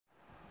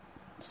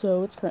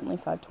So it's currently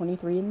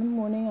 5:23 in the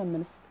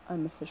morning.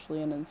 I'm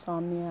officially an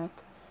insomniac,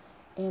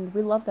 and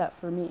we love that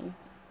for me.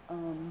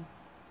 Um,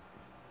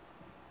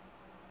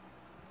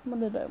 what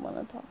did I want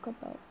to talk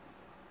about?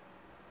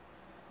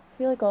 I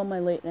feel like all my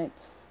late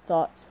nights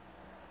thoughts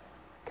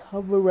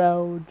come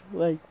around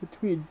like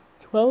between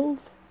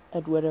 12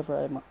 and whenever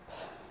I'm up.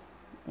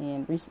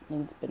 And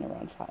recently it's been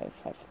around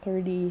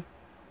 5:30.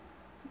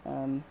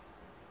 Um,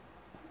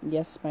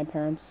 yes, my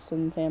parents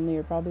and family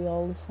are probably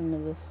all listening to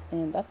this,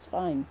 and that's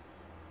fine.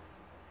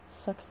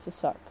 Sucks to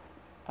suck.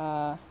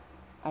 I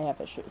have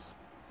issues,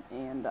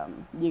 and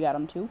you got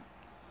them too.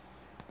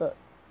 But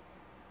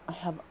I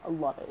have a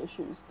lot of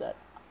issues that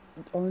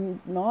are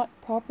not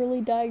properly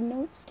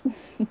diagnosed.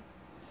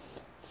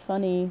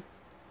 Funny.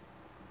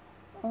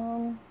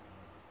 Um.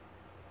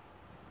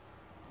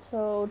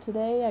 So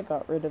today I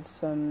got rid of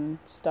some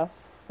stuff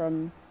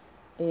from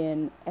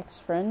an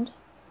ex-friend,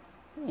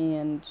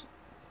 and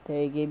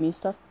they gave me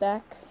stuff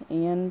back,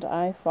 and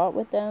I fought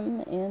with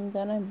them, and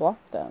then I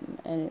blocked them,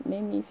 and it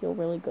made me feel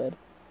really good,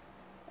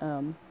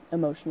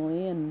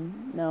 emotionally,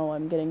 and now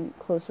I'm getting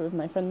closer with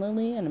my friend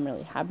Lily, and I'm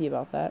really happy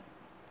about that,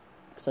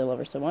 because I love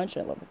her so much.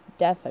 I love her to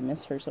death. I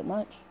miss her so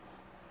much.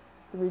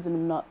 The reason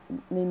I'm not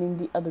naming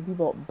the other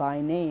people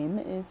by name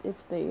is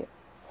if they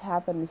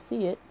happen to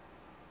see it,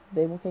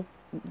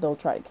 they'll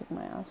try to kick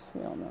my ass.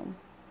 We all know.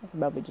 I could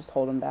probably just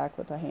hold them back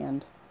with a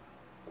hand.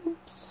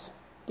 Oops.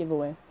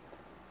 Giveaway.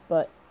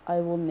 But I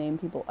will name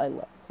people I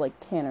love, like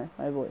Tanner,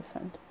 my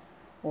boyfriend,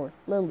 or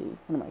Lily,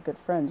 one of my good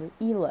friends, or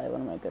Eli,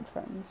 one of my good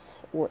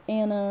friends, or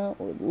Anna,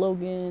 or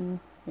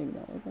Logan, maybe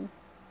not Logan.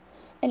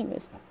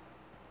 Anyways,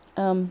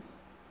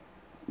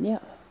 yeah.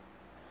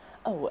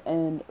 Oh,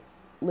 and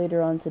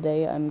later on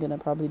today, I'm gonna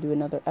probably do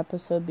another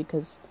episode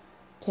because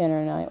Tanner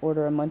and I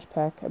order a munch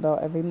pack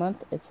about every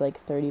month. It's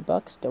like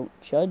 $30. Don't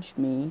judge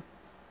me.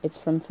 It's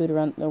from Food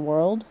Around the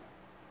World.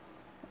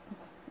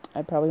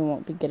 I probably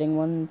won't be getting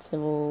one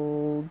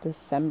until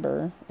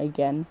December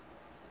again.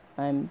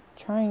 I'm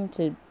trying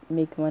to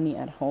make money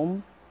at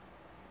home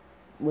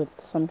with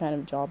some kind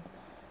of job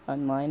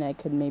online. I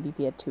could maybe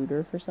be a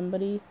tutor for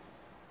somebody.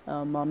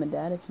 Mom and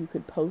Dad, if you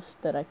could post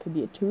that I could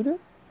be a tutor,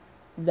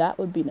 that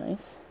would be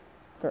nice.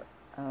 For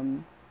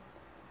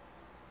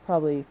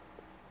probably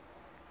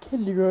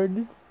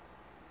kindergarten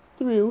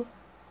through,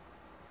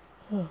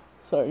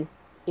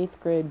 8th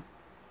grade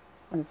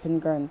or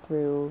kindergarten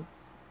through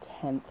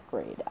 10th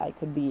grade. I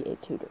could be a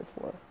tutor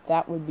for.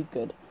 That would be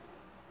good.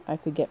 I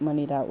could get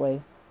money that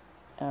way.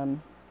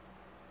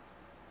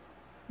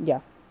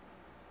 Yeah.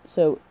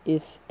 So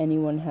if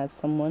anyone has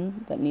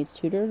someone that needs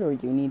tutored or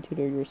you need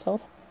tutored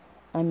yourself,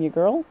 I'm your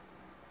girl.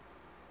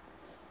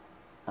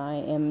 I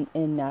am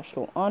in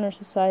National Honor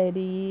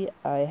Society.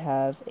 I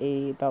have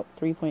about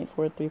 3.4,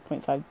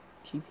 3.5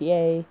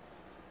 GPA.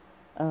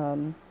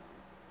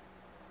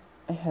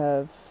 I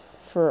have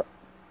for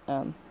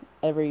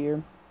every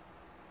year,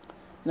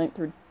 ninth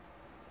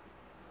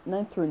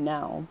through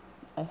now,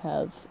 I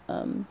have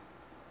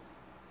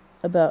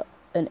about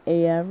an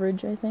A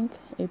average, I think.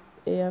 A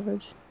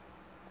average.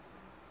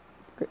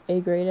 A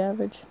grade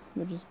average,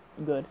 which is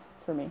good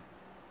for me,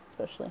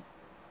 especially.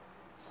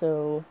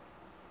 So,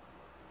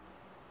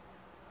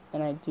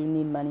 and I do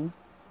need money,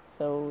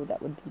 so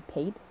that would be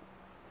paid.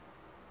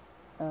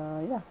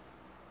 Yeah.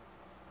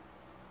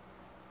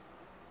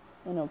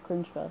 I know,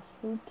 cringe fest.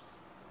 Oops.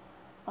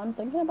 I'm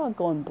thinking about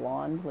going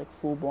blonde, like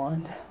full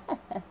blonde.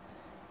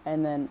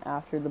 And then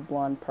after the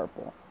blonde,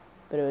 purple.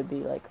 But it would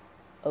be like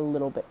a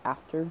little bit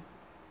after.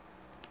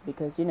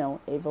 Because,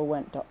 Ava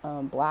went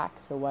black,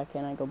 so why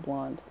can't I go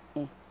blonde?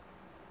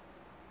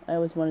 I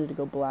always wanted to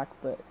go black,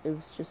 but it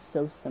was just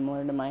so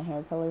similar to my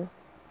hair color.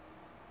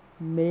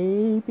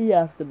 Maybe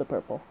after the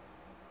purple.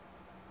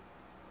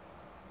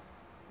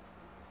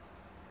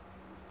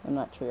 I'm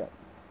not sure yet.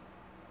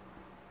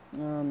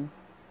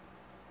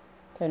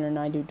 Tanner and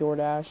I do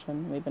DoorDash,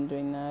 and we've been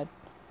doing that.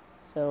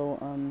 So,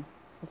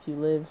 if you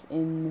live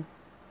in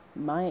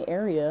my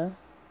area,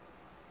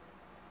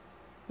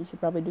 you should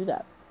probably do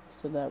that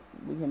so that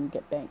we can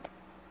get bank.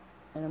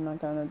 And I'm not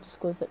gonna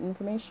disclose that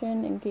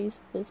information in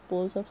case this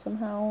blows up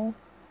somehow,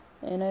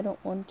 and I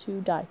don't want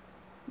to die.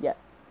 Yet.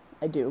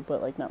 I do,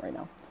 but not right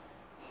now.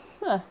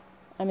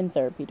 I'm in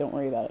therapy, don't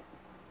worry about it.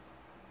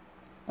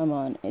 I'm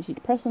on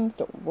antidepressants,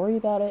 don't worry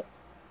about it.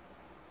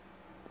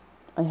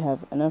 I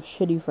have enough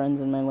shitty friends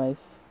in my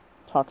life,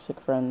 toxic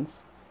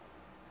friends.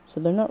 So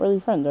they're not really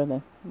friends, are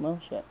they? Well,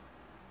 shit.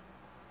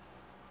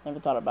 Never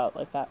thought about it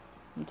like that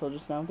until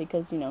just now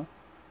because,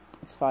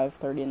 it's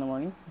 5:30 in the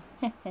morning.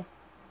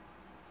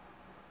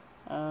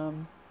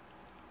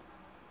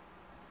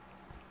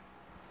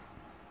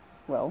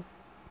 Well,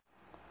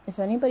 if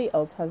anybody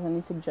else has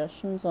any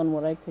suggestions on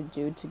what I could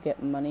do to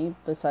get money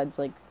besides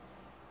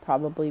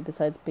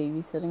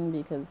babysitting,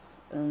 because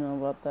I don't know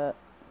about that.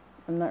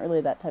 I'm not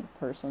really that type of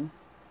person.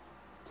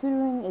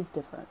 Tutoring is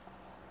different.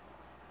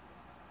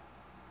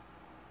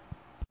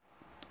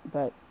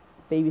 But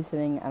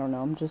babysitting, I don't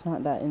know. I'm just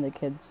not that into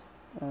kids.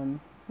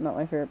 Not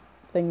my favorite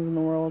things in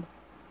the world.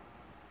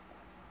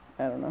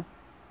 I don't know.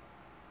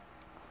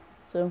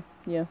 So,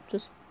 yeah,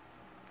 just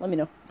let me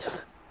know.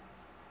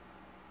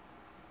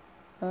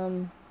 I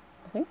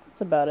think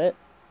that's about it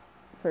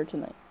for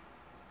tonight.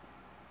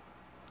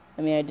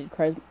 I mean, I did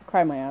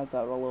cry my eyes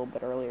out a little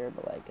bit earlier,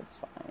 but, like, it's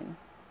fine.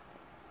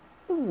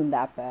 It wasn't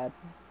that bad.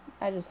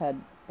 I just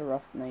had a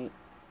rough night,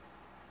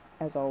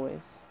 as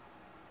always.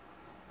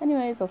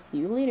 Anyways, I'll see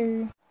you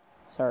later.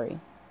 Sorry.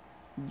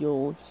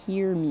 You'll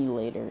hear me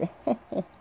later.